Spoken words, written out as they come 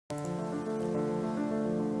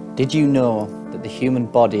Did you know that the human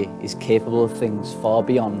body is capable of things far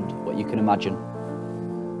beyond what you can imagine?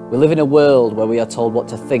 We live in a world where we are told what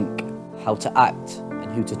to think, how to act,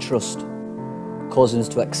 and who to trust, causing us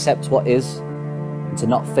to accept what is and to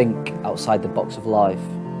not think outside the box of life.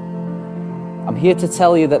 I'm here to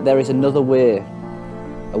tell you that there is another way,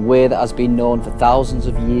 a way that has been known for thousands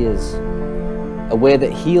of years, a way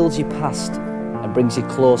that heals your past and brings you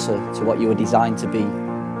closer to what you were designed to be.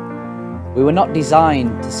 We were not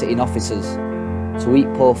designed to sit in offices, to eat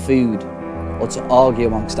poor food, or to argue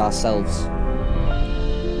amongst ourselves.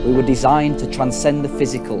 We were designed to transcend the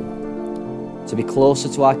physical, to be closer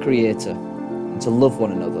to our Creator, and to love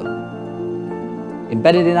one another.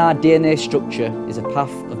 Embedded in our DNA structure is a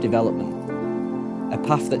path of development, a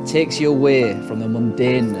path that takes you away from the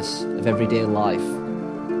mundaneness of everyday life,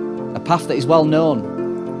 a path that is well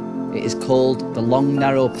known. It is called the long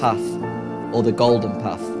narrow path, or the golden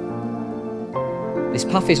path. This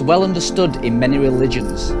path is well understood in many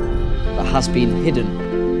religions, but has been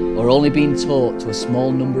hidden or only been taught to a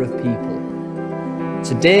small number of people.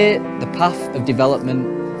 Today, the path of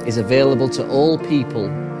development is available to all people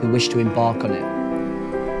who wish to embark on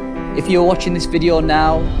it. If you are watching this video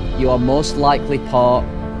now, you are most likely part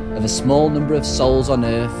of a small number of souls on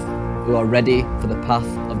earth who are ready for the path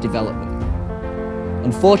of development.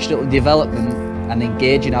 Unfortunately, development and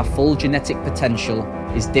engaging our full genetic potential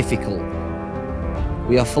is difficult.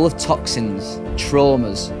 We are full of toxins,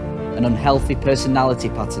 traumas, and unhealthy personality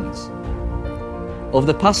patterns. Over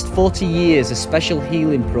the past 40 years, a special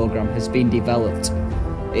healing program has been developed.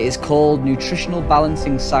 It is called Nutritional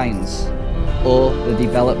Balancing Science, or the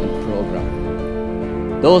Development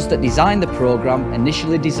Program. Those that designed the program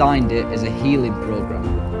initially designed it as a healing program.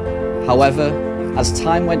 However, as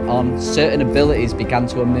time went on, certain abilities began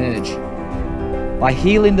to emerge. By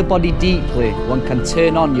healing the body deeply, one can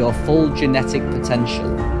turn on your full genetic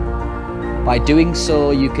potential. By doing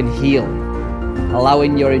so, you can heal,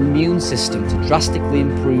 allowing your immune system to drastically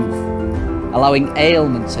improve, allowing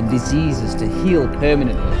ailments and diseases to heal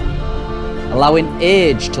permanently, allowing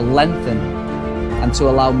age to lengthen, and to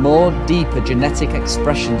allow more deeper genetic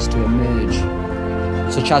expressions to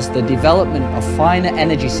emerge, such as the development of finer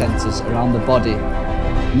energy centers around the body,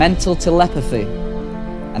 mental telepathy,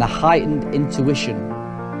 and a heightened intuition.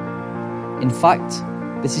 In fact,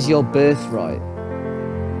 this is your birthright.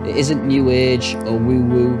 It isn't new age or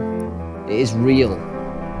woo-woo. It is real,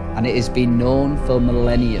 and it has been known for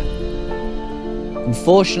millennia.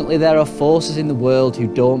 Unfortunately, there are forces in the world who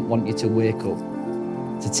don't want you to wake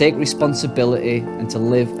up, to take responsibility and to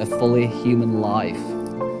live a fully human life.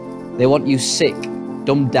 They want you sick,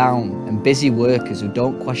 dumbed down, and busy workers who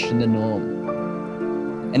don't question the norm.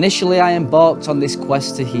 Initially, I embarked on this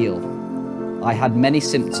quest to heal. I had many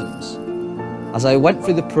symptoms. As I went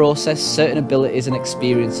through the process, certain abilities and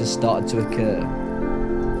experiences started to occur.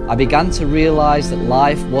 I began to realize that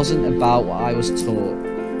life wasn't about what I was taught.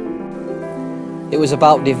 It was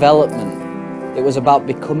about development. It was about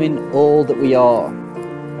becoming all that we are.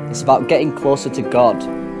 It's about getting closer to God.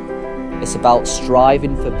 It's about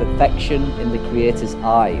striving for perfection in the Creator's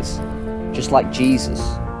eyes, just like Jesus.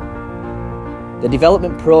 The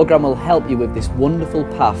development program will help you with this wonderful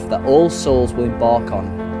path that all souls will embark on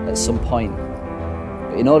at some point.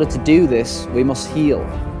 But in order to do this, we must heal.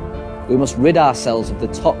 We must rid ourselves of the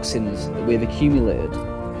toxins that we've accumulated.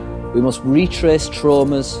 We must retrace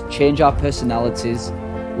traumas, change our personalities,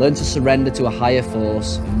 learn to surrender to a higher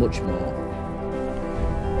force, and much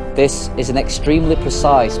more. This is an extremely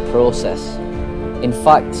precise process. In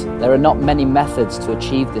fact, there are not many methods to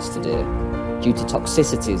achieve this today, due to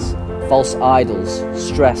toxicities, false idols,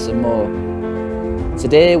 stress, and more.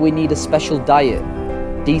 Today we need a special diet,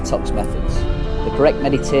 detox methods, the correct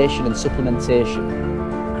meditation and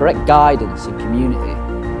supplementation, correct guidance and community,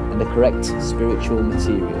 and the correct spiritual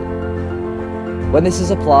material. When this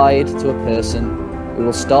is applied to a person, we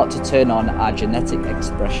will start to turn on our genetic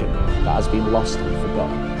expression that has been lost and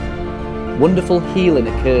forgotten. Wonderful healing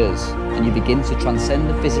occurs, and you begin to transcend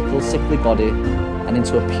the physical, sickly body and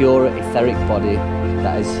into a purer, etheric body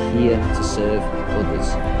that is here to serve others.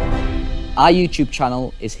 Our YouTube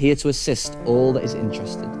channel is here to assist all that is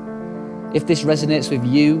interested. If this resonates with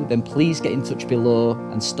you, then please get in touch below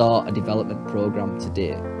and start a development program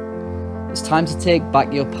today. It's time to take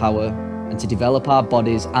back your power and to develop our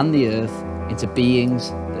bodies and the earth into beings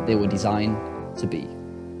that they were designed to be.